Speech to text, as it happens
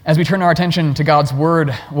As we turn our attention to God's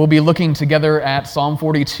Word, we'll be looking together at Psalm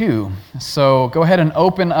 42. So go ahead and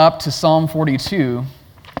open up to Psalm 42.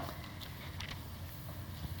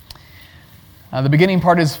 The beginning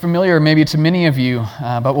part is familiar maybe to many of you,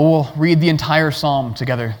 but we'll read the entire psalm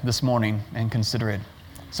together this morning and consider it.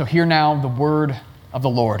 So hear now the word of the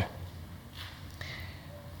Lord.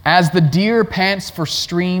 As the deer pants for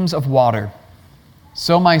streams of water,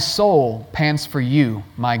 so my soul pants for you,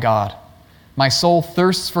 my God. My soul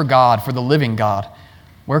thirsts for God, for the living God.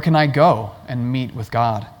 Where can I go and meet with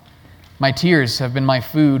God? My tears have been my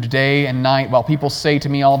food day and night, while people say to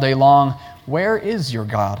me all day long, "Where is your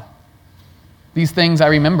God?" These things I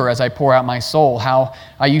remember as I pour out my soul, how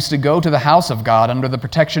I used to go to the house of God under the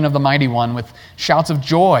protection of the Mighty One with shouts of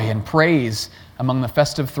joy and praise among the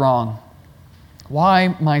festive throng.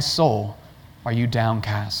 Why, my soul, are you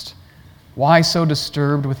downcast? Why so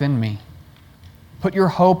disturbed within me? Put your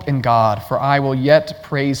hope in God, for I will yet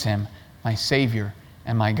praise him, my Savior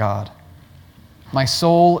and my God. My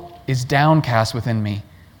soul is downcast within me.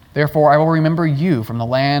 Therefore I will remember you from the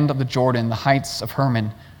land of the Jordan, the heights of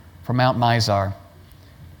Hermon, from Mount Mizar.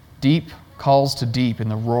 Deep calls to deep in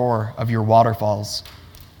the roar of your waterfalls.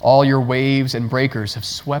 All your waves and breakers have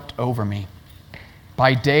swept over me.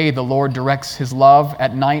 By day the Lord directs his love.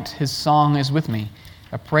 At night his song is with me,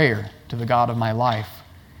 a prayer to the God of my life.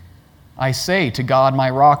 I say to God,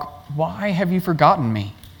 my rock, why have you forgotten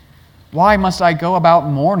me? Why must I go about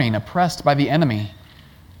mourning, oppressed by the enemy?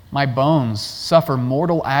 My bones suffer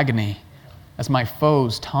mortal agony as my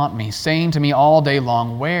foes taunt me, saying to me all day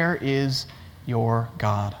long, where is your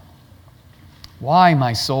God? Why,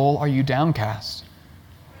 my soul, are you downcast?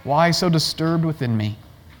 Why so disturbed within me?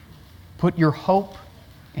 Put your hope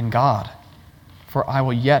in God, for I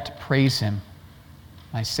will yet praise him,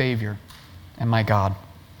 my Savior and my God.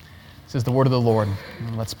 This is the word of the Lord.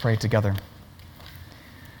 Let's pray together.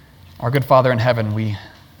 Our good Father in heaven, we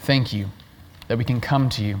thank you that we can come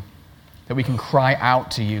to you, that we can cry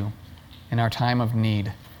out to you in our time of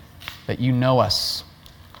need, that you know us,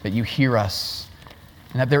 that you hear us,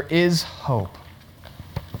 and that there is hope.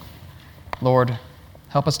 Lord,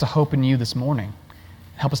 help us to hope in you this morning.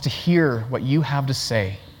 Help us to hear what you have to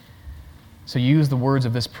say. So use the words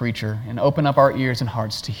of this preacher and open up our ears and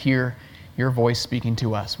hearts to hear your voice speaking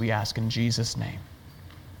to us, we ask in Jesus' name.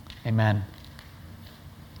 Amen.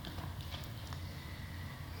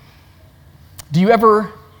 Do you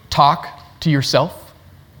ever talk to yourself?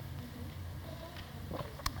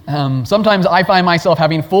 Sometimes I find myself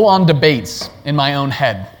having full-on debates in my own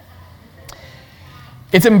head.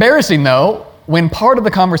 It's embarrassing, though, when part of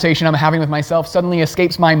the conversation I'm having with myself suddenly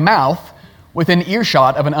escapes my mouth within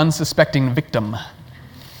earshot of an unsuspecting victim.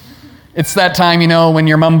 It's that time, when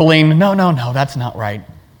you're mumbling, no, that's not right.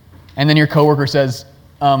 And then your coworker says,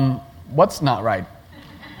 what's not right?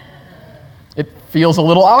 It feels a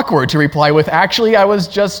little awkward to reply with, actually, I was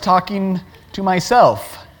just talking to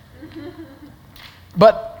myself.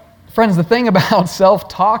 But, friends, the thing about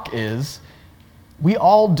self-talk is we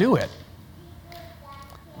all do it.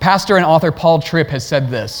 Pastor and author Paul Tripp has said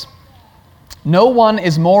this: no one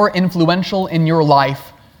is more influential in your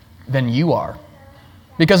life than you are,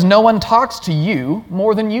 because no one talks to you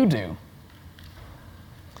more than you do.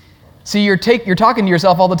 See, you're talking to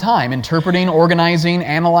yourself all the time, interpreting, organizing,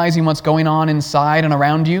 analyzing what's going on inside and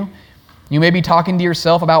around you. You may be talking to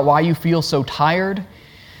yourself about why you feel so tired,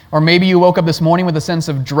 or maybe you woke up this morning with a sense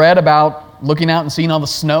of dread about looking out and seeing all the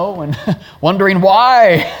snow and wondering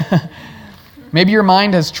why. Maybe your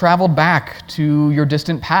mind has traveled back to your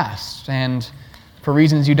distant past, and for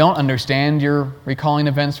reasons you don't understand, you're recalling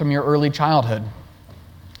events from your early childhood.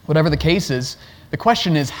 Whatever the case is, the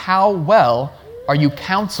question is, how well are you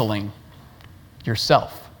counseling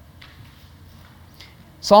yourself?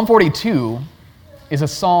 Psalm 42 is a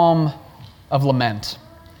psalm of lament.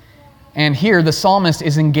 And here the psalmist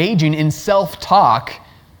is engaging in self-talk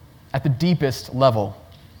at the deepest level.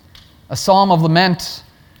 A psalm of lament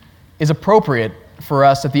is appropriate for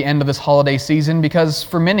us at the end of this holiday season because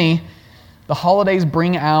for many, the holidays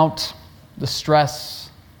bring out the stress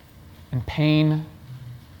and pain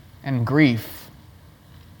and grief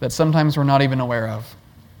that sometimes we're not even aware of.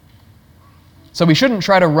 So we shouldn't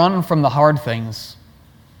try to run from the hard things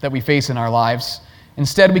that we face in our lives.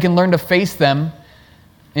 Instead, we can learn to face them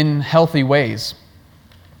in healthy ways.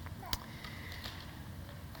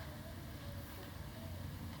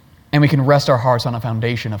 And we can rest our hearts on a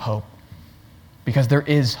foundation of hope, because there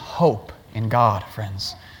is hope in God,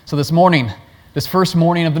 friends. So this morning, this first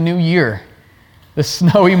morning of the new year, this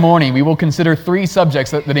snowy morning, we will consider three subjects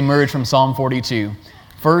that emerge from Psalm 42.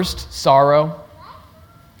 First, sorrow.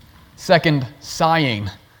 Second, sighing.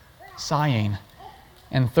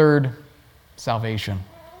 And third, salvation.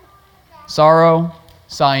 Sorrow,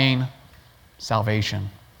 sighing, salvation.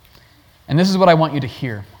 And this is what I want you to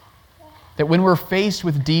hear. That when we're faced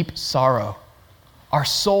with deep sorrow, our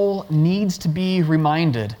soul needs to be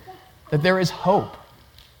reminded that there is hope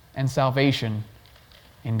and salvation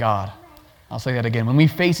in God. I'll say that again. When we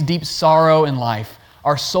face deep sorrow in life,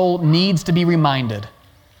 our soul needs to be reminded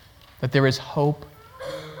that there is hope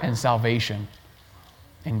and salvation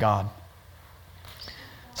in God.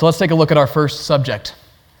 So let's take a look at our first subject,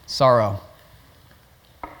 sorrow.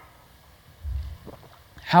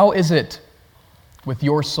 How is it with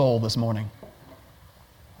your soul this morning?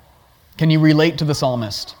 Can you relate to the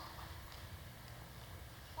psalmist?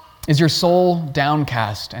 Is your soul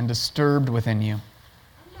downcast and disturbed within you?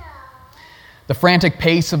 The frantic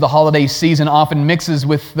pace of the holiday season often mixes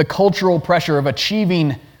with the cultural pressure of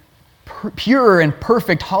achieving pure and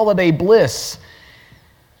perfect holiday bliss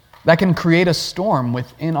that can create a storm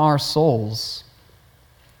within our souls,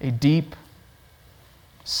 a deep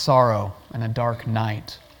sorrow and a dark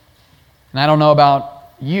night. And I don't know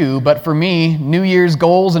about you, but for me, New Year's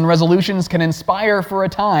goals and resolutions can inspire for a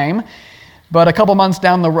time, but a couple months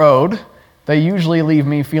down the road, they usually leave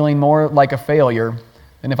me feeling more like a failure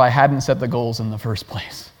than if I hadn't set the goals in the first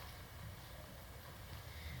place.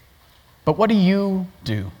 But what do you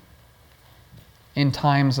do in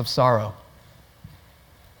times of sorrow?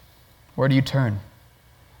 Where do you turn?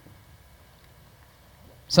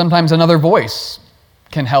 Sometimes another voice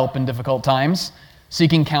can help in difficult times.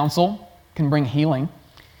 Seeking counsel can bring healing.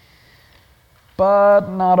 But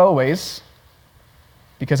not always,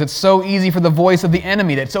 because it's so easy for the voice of the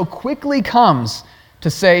enemy that so quickly comes to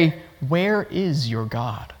say, "Where is your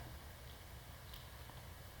God?"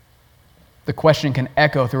 The question can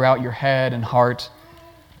echo throughout your head and heart,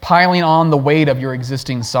 piling on the weight of your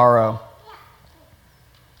existing sorrow.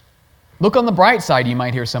 Look on the bright side, you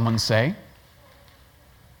might hear someone say.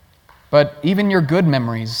 But even your good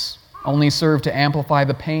memories only serve to amplify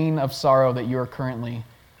the pain of sorrow that you are currently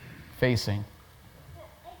facing.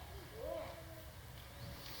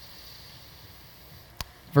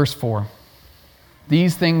 Verse 4,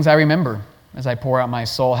 "These things I remember as I pour out my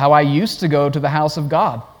soul, how I used to go to the house of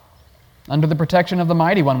God, under the protection of the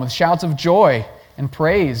Mighty One, with shouts of joy and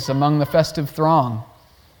praise among the festive throng."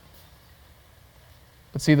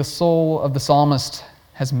 But see, the soul of the psalmist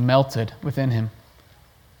has melted within him,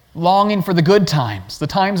 longing for the good times, the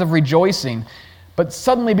times of rejoicing, but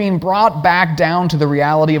suddenly being brought back down to the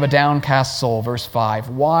reality of a downcast soul. Verse 5,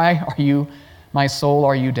 "Why are you, my soul,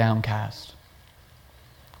 are you downcast?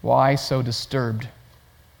 Why so disturbed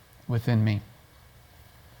within me?"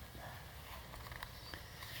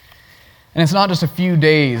 And it's not just a few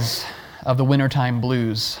days of the wintertime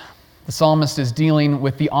blues. The psalmist is dealing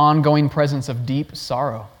with the ongoing presence of deep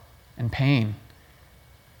sorrow and pain.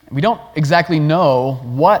 We don't exactly know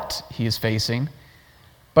what he is facing,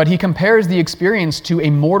 but he compares the experience to a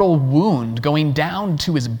mortal wound going down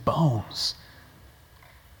to his bones.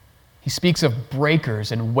 He speaks of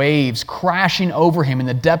breakers and waves crashing over him in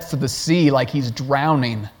the depths of the sea like he's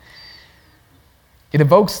drowning. It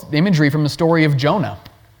evokes the imagery from the story of Jonah.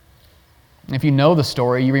 If you know the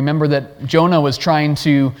story, you remember that Jonah was trying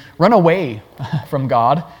to run away from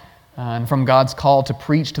God and from God's call to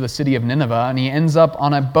preach to the city of Nineveh, and he ends up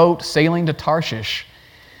on a boat sailing to Tarshish.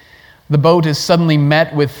 The boat is suddenly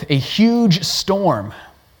met with a huge storm,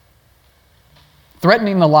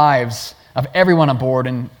 threatening the lives of everyone aboard,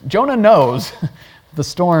 and Jonah knows the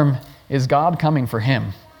storm is God coming for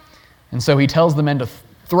him. And so he tells the men to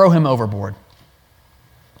throw him overboard.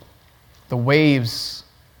 The waves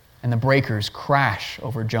and the breakers crash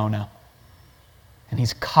over Jonah, and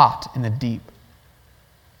he's caught in the deep.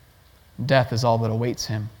 Death is all that awaits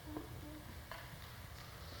him.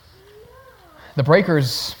 The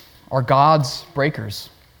breakers are God's breakers.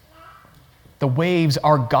 The waves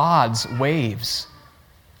are God's waves.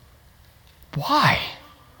 Why?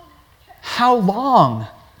 How long?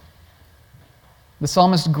 The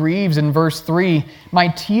psalmist grieves in verse 3, "My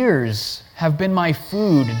tears have been my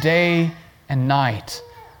food day and night,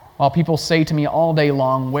 while people say to me all day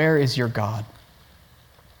long, 'Where is your God?'"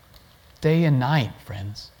 Day and night,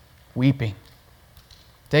 friends, weeping.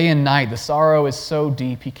 Day and night, the sorrow is so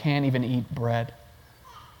deep he can't even eat bread.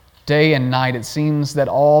 Day and night, it seems that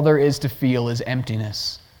all there is to feel is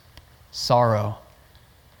emptiness, sorrow,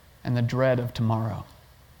 and the dread of tomorrow.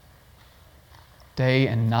 Day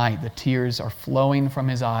and night, the tears are flowing from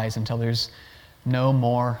his eyes until there's no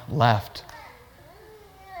more left.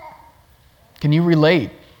 Can you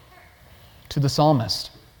relate to the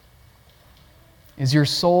psalmist? Is your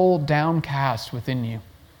soul downcast within you?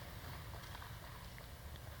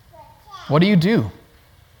 What do you do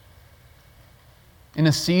in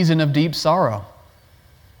a season of deep sorrow?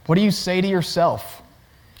 What do you say to yourself?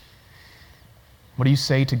 What do you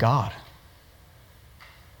say to God?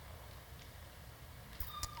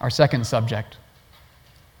 Our second subject,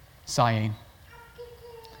 sighing.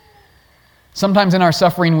 Sometimes in our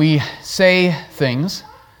suffering we say things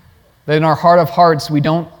that in our heart of hearts we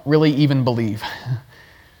don't really even believe.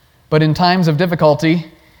 But in times of difficulty,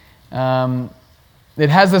 it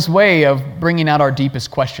has this way of bringing out our deepest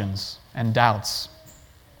questions and doubts.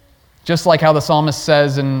 Just like how the psalmist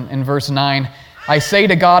says in verse 9, I say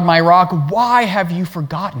to God, my rock, why have you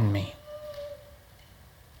forgotten me?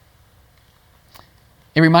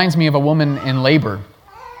 It reminds me of a woman in labor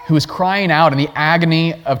who is crying out in the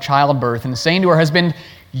agony of childbirth and saying to her husband,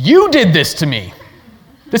 you did this to me.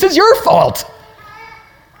 This is your fault.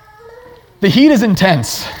 The heat is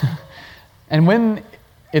intense. And when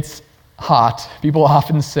it's hot, people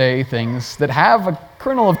often say things that have a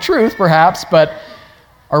kernel of truth, perhaps, but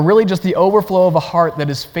are really just the overflow of a heart that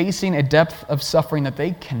is facing a depth of suffering that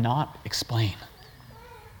they cannot explain.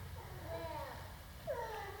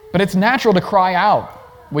 But it's natural to cry out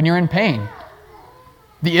when you're in pain.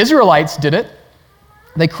 The Israelites did it.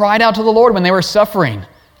 They cried out to the Lord when they were suffering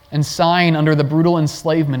and sighing under the brutal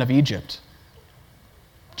enslavement of Egypt.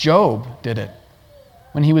 Job did it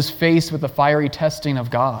when he was faced with the fiery testing of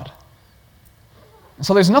God.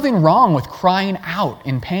 So there's nothing wrong with crying out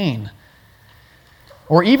in pain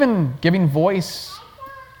or even giving voice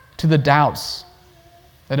to the doubts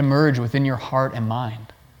that emerge within your heart and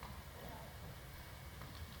mind.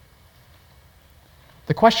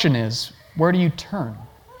 The question is, where do you turn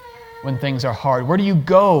when things are hard? Where do you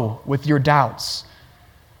go with your doubts?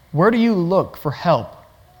 Where do you look for help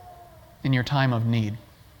in your time of need?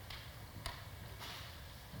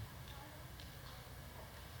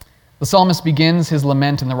 The psalmist begins his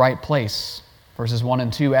lament in the right place. Verses 1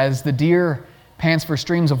 and 2, as the deer pants for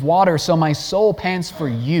streams of water, so my soul pants for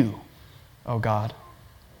you, O God.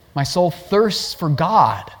 My soul thirsts for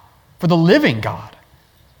God, for the living God.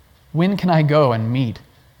 When can I go and meet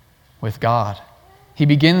with God? He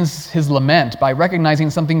begins his lament by recognizing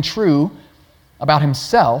something true about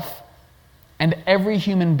himself and every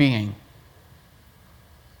human being.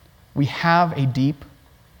 We have a deep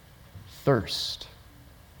thirst,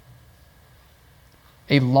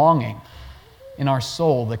 a longing in our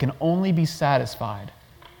soul that can only be satisfied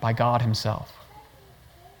by God himself.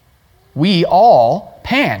 We all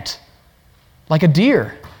pant like a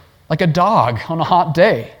deer, like a dog on a hot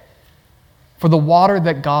day, for the water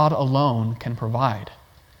that God alone can provide.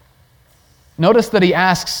 Notice that he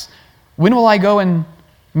asks, when will I go and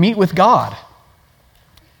meet with God?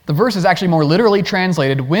 The verse is actually more literally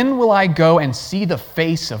translated, when will I go and see the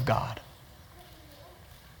face of God?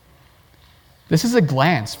 This is a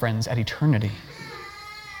glance, friends, at eternity.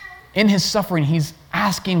 In his suffering, he's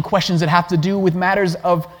asking questions that have to do with matters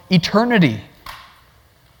of eternity.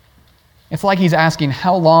 It's like he's asking,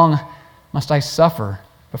 how long must I suffer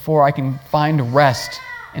before I can find rest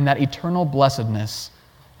in that eternal blessedness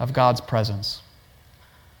of God's presence?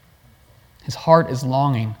 His heart is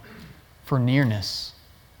longing for nearness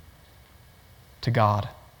to God,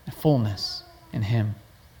 fullness in him.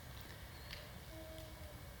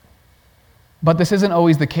 But this isn't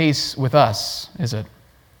always the case with us, is it?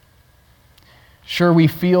 Sure, we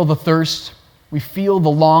feel the thirst, we feel the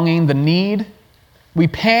longing, the need. We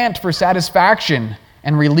pant for satisfaction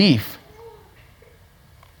and relief.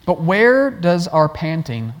 But where does our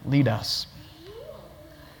panting lead us?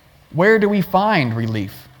 Where do we find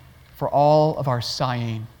relief for all of our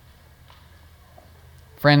sighing?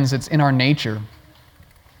 Friends, it's in our nature,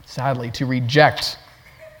 sadly, to reject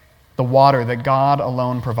the water that God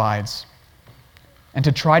alone provides and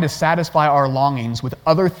to try to satisfy our longings with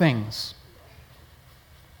other things.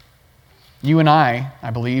 You and I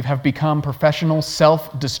believe, have become professional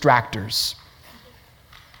self-distractors.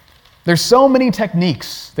 There's so many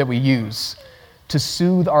techniques that we use to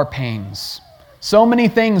soothe our pains, so many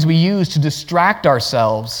things we use to distract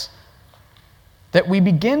ourselves, that we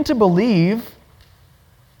begin to believe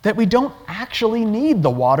that we don't actually need the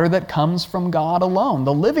water that comes from God alone,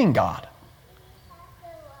 the living God.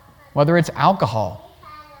 Whether it's alcohol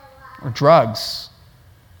or drugs,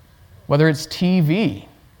 whether it's TV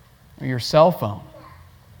or your cell phone.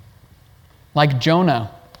 Like Jonah,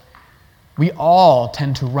 we all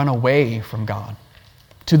tend to run away from God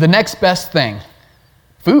to the next best thing: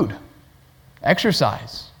 food,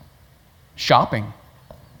 exercise, shopping,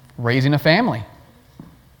 raising a family,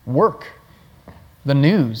 work, the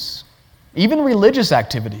news, even religious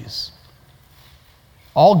activities.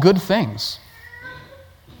 All good things.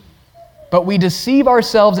 But we deceive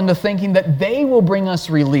ourselves into thinking that they will bring us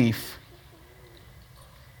relief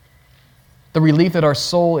the relief that our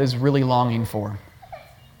soul is really longing for.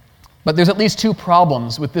 But there's at least two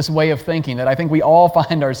problems with this way of thinking that I think we all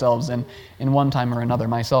find ourselves in one time or another,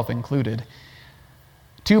 myself included.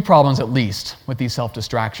 Two problems at least with these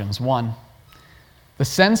self-distractions. One, the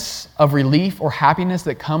sense of relief or happiness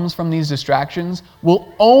that comes from these distractions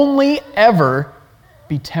will only ever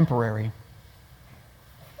be temporary.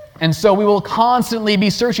 And so we will constantly be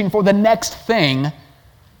searching for the next thing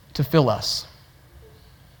to fill us.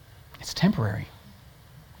 It's temporary.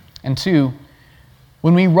 And two,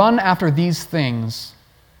 when we run after these things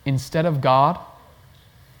instead of God,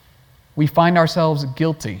 we find ourselves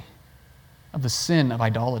guilty of the sin of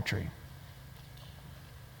idolatry.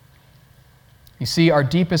 You see, our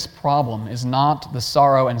deepest problem is not the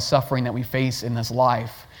sorrow and suffering that we face in this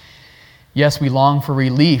life. Yes, we long for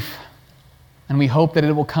relief, and we hope that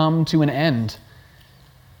it will come to an end.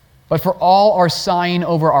 But for all our sighing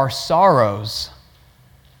over our sorrows,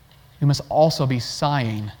 we must also be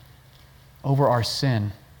sighing over our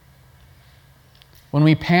sin. When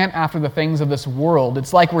we pant after the things of this world,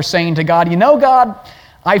 it's like we're saying to God, God,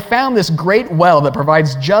 I found this great well that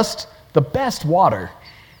provides just the best water.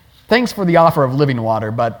 Thanks for the offer of living water,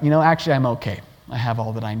 but actually I'm okay. I have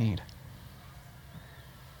all that I need.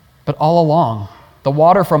 But all along, the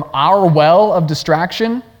water from our well of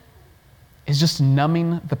distraction is just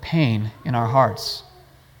numbing the pain in our hearts.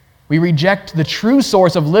 We reject the true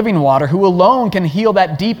source of living water, who alone can heal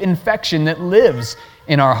that deep infection that lives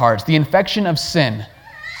in our hearts, the infection of sin.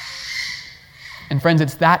 And friends,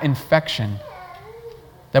 it's that infection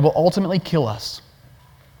that will ultimately kill us.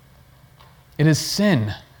 It is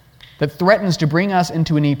sin that threatens to bring us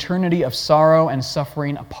into an eternity of sorrow and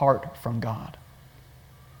suffering apart from God.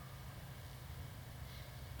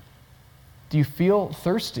 Do you feel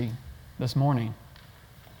thirsty this morning?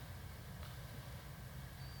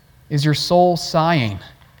 Is your soul sighing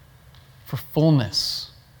for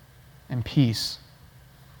fullness and peace?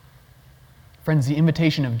 Friends, the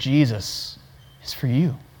invitation of Jesus is for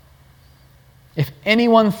you. If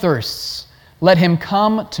anyone thirsts, let him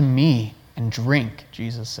come to me and drink,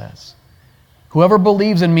 Jesus says. Whoever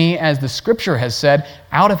believes in me, as the Scripture has said,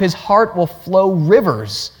 out of his heart will flow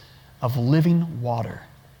rivers of living water.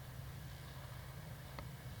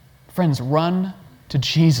 Friends, run to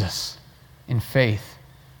Jesus in faith.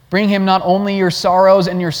 Bring him not only your sorrows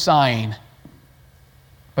and your sighing,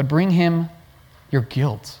 but bring him your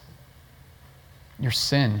guilt, your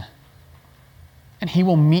sin. And he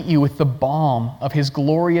will meet you with the balm of his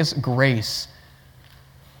glorious grace.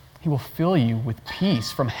 He will fill you with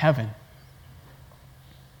peace from heaven.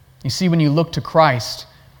 You see, when you look to Christ,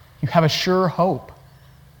 you have a sure hope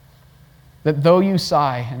that though you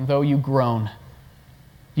sigh and though you groan,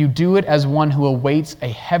 you do it as one who awaits a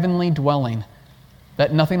heavenly dwelling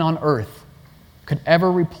that nothing on earth could ever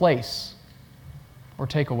replace or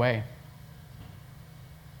take away.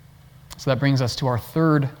 So that brings us to our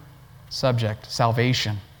third subject,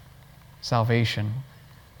 salvation. Salvation.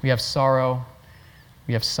 We have sorrow,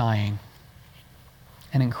 we have sighing.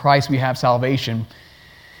 And in Christ we have salvation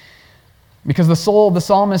because the soul of the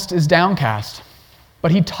psalmist is downcast,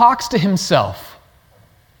 but he talks to himself.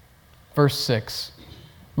 Verse 6,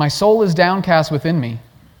 my soul is downcast within me.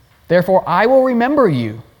 Therefore, I will remember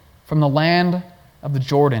you from the land of the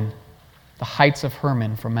Jordan, the heights of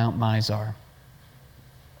Hermon from Mount Mizar.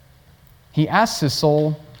 He asks his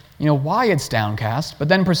soul, why it's downcast, but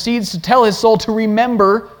then proceeds to tell his soul to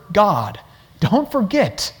remember God. Don't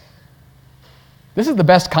forget. This is the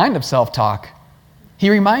best kind of self-talk. He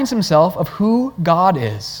reminds himself of who God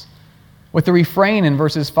is, with the refrain in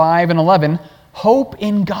verses 5 and 11, hope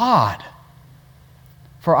in God,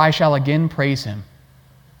 for I shall again praise him,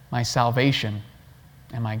 my salvation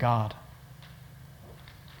and my God.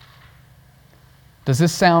 Does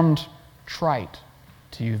this sound trite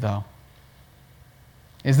to you, though?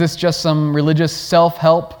 Is this just some religious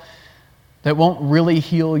self-help that won't really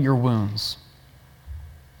heal your wounds?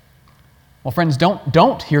 Well, friends,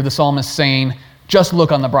 don't hear the psalmist saying, just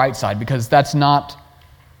look on the bright side, because that's not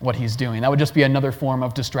what he's doing. That would just be another form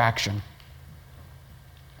of distraction.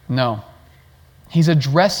 No. He's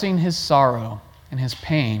addressing his sorrow and his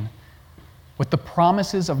pain with the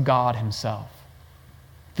promises of God himself.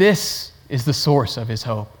 This is the source of his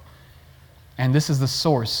hope. And this is the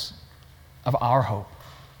source of our hope.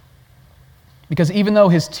 Because even though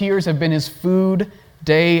his tears have been his food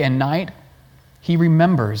day and night, he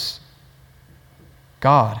remembers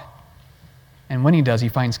God. And when he does, he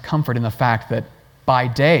finds comfort in the fact that by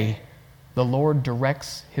day, the Lord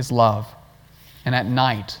directs his love, and at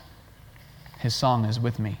night, his song is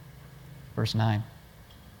with me. Verse 9.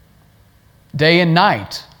 Day and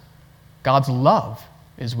night, God's love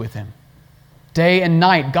is with him. Day and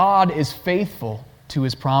night, God is faithful to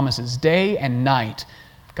his promises. Day and night,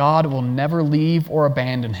 God will never leave or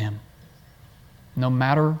abandon him, no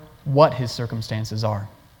matter what his circumstances are.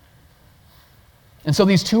 And so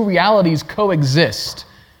these two realities coexist.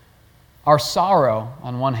 Our sorrow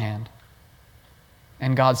on one hand,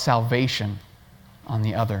 and God's salvation on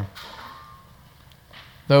the other.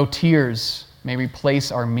 Though tears may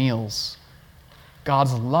replace our meals,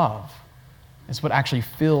 God's love is what actually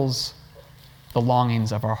fills the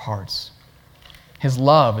longings of our hearts. His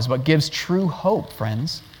love is what gives true hope,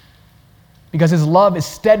 friends, because his love is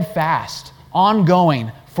steadfast,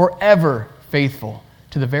 ongoing, forever faithful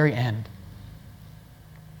to the very end.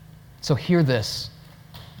 So hear this.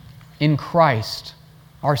 In Christ,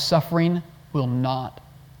 our suffering will not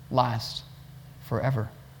last forever.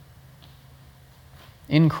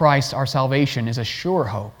 In Christ, our salvation is a sure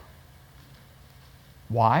hope.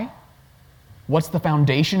 Why? What's the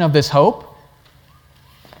foundation of this hope?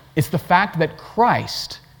 It's the fact that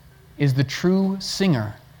Christ is the true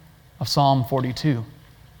singer of Psalm 42.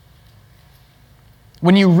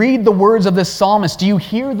 When you read the words of this psalmist, do you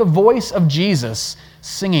hear the voice of Jesus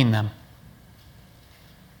singing them?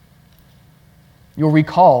 You'll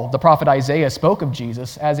recall the prophet Isaiah spoke of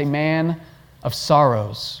Jesus as a man of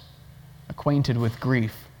sorrows, acquainted with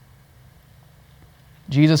grief.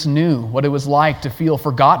 Jesus knew what it was like to feel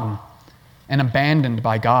forgotten and abandoned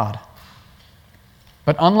by God.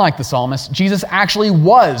 But unlike the psalmist, Jesus actually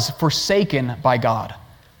was forsaken by God.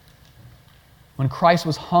 When Christ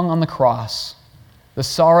was hung on the cross, the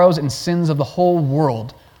sorrows and sins of the whole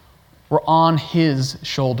world were on his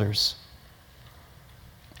shoulders.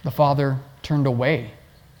 The Father turned away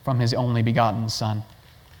from his only begotten Son,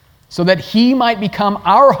 so that he might become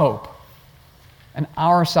our hope and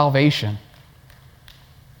our salvation.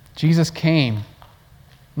 Jesus came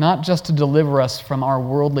not just to deliver us from our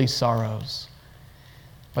worldly sorrows,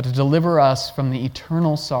 but to deliver us from the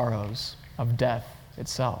eternal sorrows of death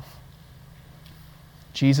itself.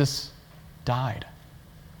 Jesus died.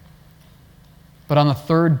 But on the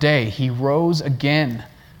third day, he rose again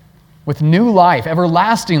with new life,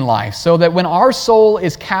 everlasting life, so that when our soul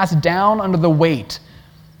is cast down under the weight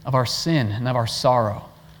of our sin and of our sorrow,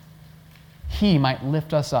 he might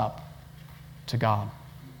lift us up to God.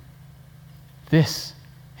 This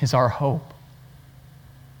is our hope.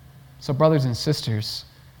 So, brothers and sisters,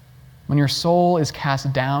 when your soul is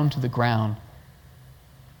cast down to the ground,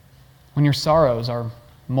 when your sorrows are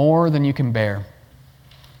more than you can bear,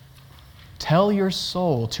 tell your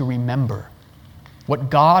soul to remember what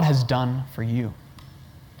God has done for you.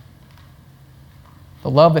 The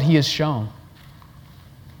love that he has shown,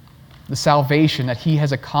 the salvation that he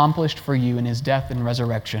has accomplished for you in his death and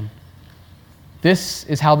resurrection. This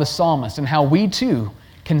is how the psalmist and how we too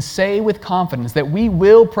can say with confidence that we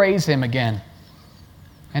will praise him again.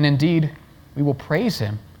 And indeed, we will praise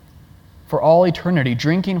him for all eternity,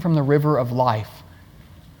 drinking from the river of life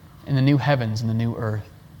in the new heavens and the new earth.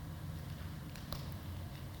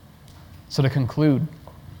 So to conclude,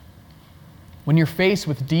 when you're faced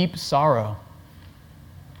with deep sorrow,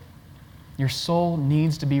 your soul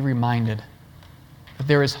needs to be reminded that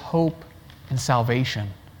there is hope and salvation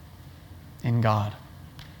in God.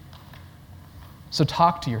 So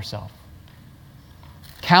talk to yourself.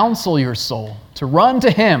 Counsel your soul to run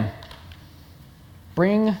to him.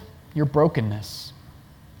 Bring your brokenness,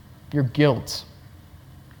 your guilt,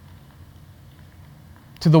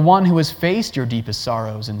 to the one who has faced your deepest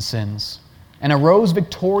sorrows and sins and arose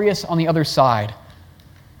victorious on the other side.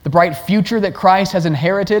 The bright future that Christ has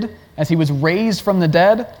inherited as he was raised from the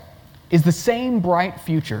dead is the same bright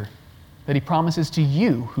future that he promises to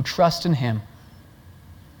you who trust in him,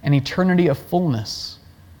 an eternity of fullness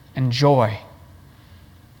and joy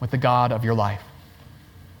with the God of your life.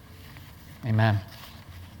 Amen.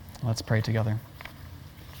 Let's pray together.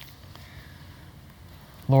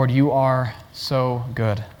 Lord, you are so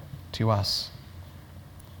good to us.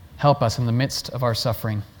 Help us in the midst of our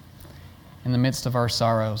suffering, in the midst of our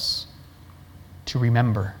sorrows, to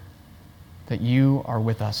remember that you are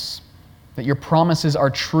with us, that your promises are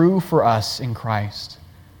true for us in Christ.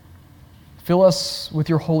 Fill us with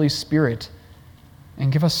your Holy Spirit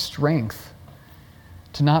and give us strength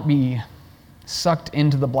to not be sucked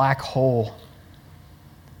into the black hole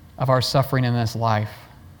of our suffering in this life,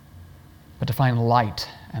 but to find light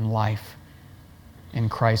and life in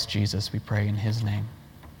Christ Jesus, we pray in his name.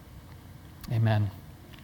 Amen.